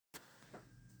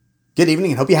Good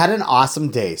evening and hope you had an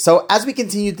awesome day. So as we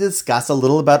continue to discuss a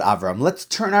little about Avram, let's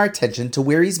turn our attention to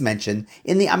where he's mentioned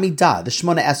in the Amidah, the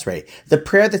Shemona Esrei, the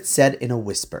prayer that's said in a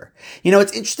whisper. You know,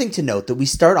 it's interesting to note that we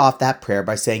start off that prayer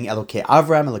by saying Elokei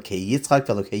Avram, Elokei Yitzchak,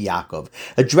 Elokei Yaakov,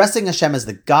 addressing Hashem as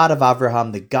the God of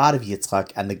Avraham, the God of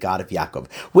Yitzchak, and the God of Yaakov,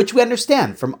 which we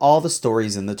understand from all the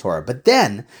stories in the Torah. But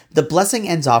then the blessing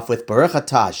ends off with Baruch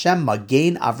Atah Hashem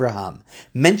Magen Avraham,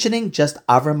 mentioning just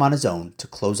Avram on his own to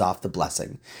close off the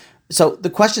blessing. So the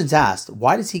question's asked,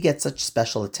 why does he get such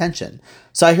special attention?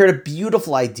 So I heard a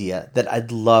beautiful idea that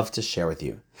I'd love to share with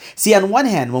you. See, on one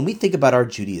hand, when we think about our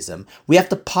Judaism, we have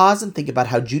to pause and think about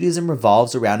how Judaism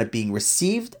revolves around it being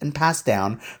received and passed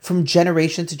down from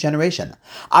generation to generation.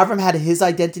 Avram had his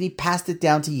identity, passed it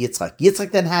down to Yitzchak.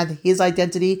 Yitzchak then had his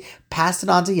identity, passed it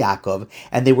on to Yaakov,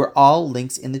 and they were all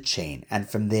links in the chain, and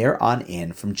from there on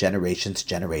in, from generation to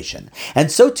generation.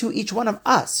 And so too, each one of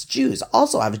us, Jews,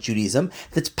 also have a Judaism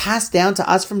that's passed down to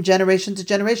us from generation to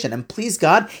generation. And please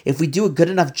God, if we do a good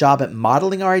enough job at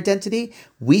modeling our identity,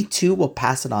 we too will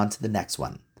pass it on to the next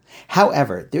one.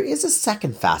 However, there is a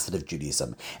second facet of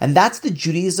Judaism, and that's the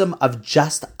Judaism of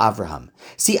just Avraham.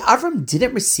 See, Avram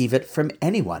didn't receive it from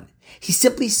anyone. He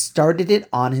simply started it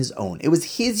on his own. It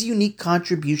was his unique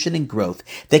contribution and growth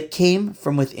that came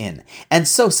from within. And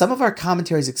so some of our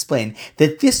commentaries explain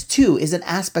that this too is an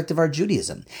aspect of our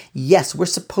Judaism. Yes, we're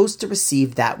supposed to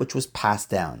receive that which was passed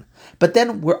down, but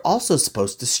then we're also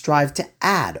supposed to strive to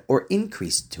add or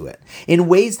increase to it in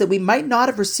ways that we might not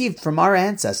have received from our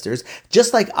ancestors,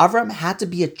 just like Avram had to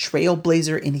be a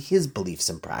trailblazer in his beliefs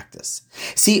and practice.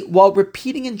 See, while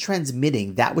repeating and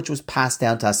transmitting that which was passed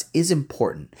down to us is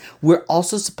important, we're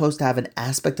also supposed to have an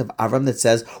aspect of Avram that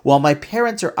says, while my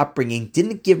parents or upbringing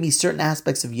didn't give me certain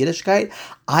aspects of Yiddishkeit,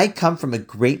 I come from a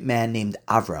great man named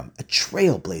Avram, a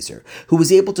trailblazer, who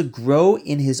was able to grow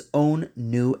in his own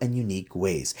new and unique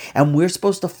ways. And we're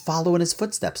supposed to follow in his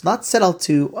footsteps, not settle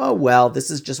to, oh, well,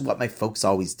 this is just what my folks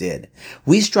always did.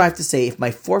 We strive to say, if my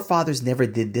forefathers never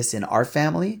did this in our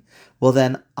family, well,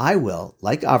 then I will,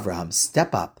 like Avraham,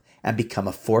 step up and become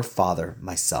a forefather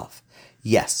myself.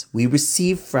 Yes, we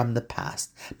receive from the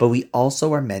past, but we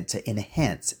also are meant to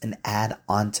enhance and add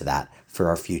on to that for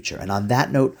our future. And on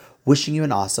that note, wishing you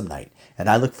an awesome night, and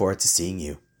I look forward to seeing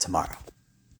you tomorrow.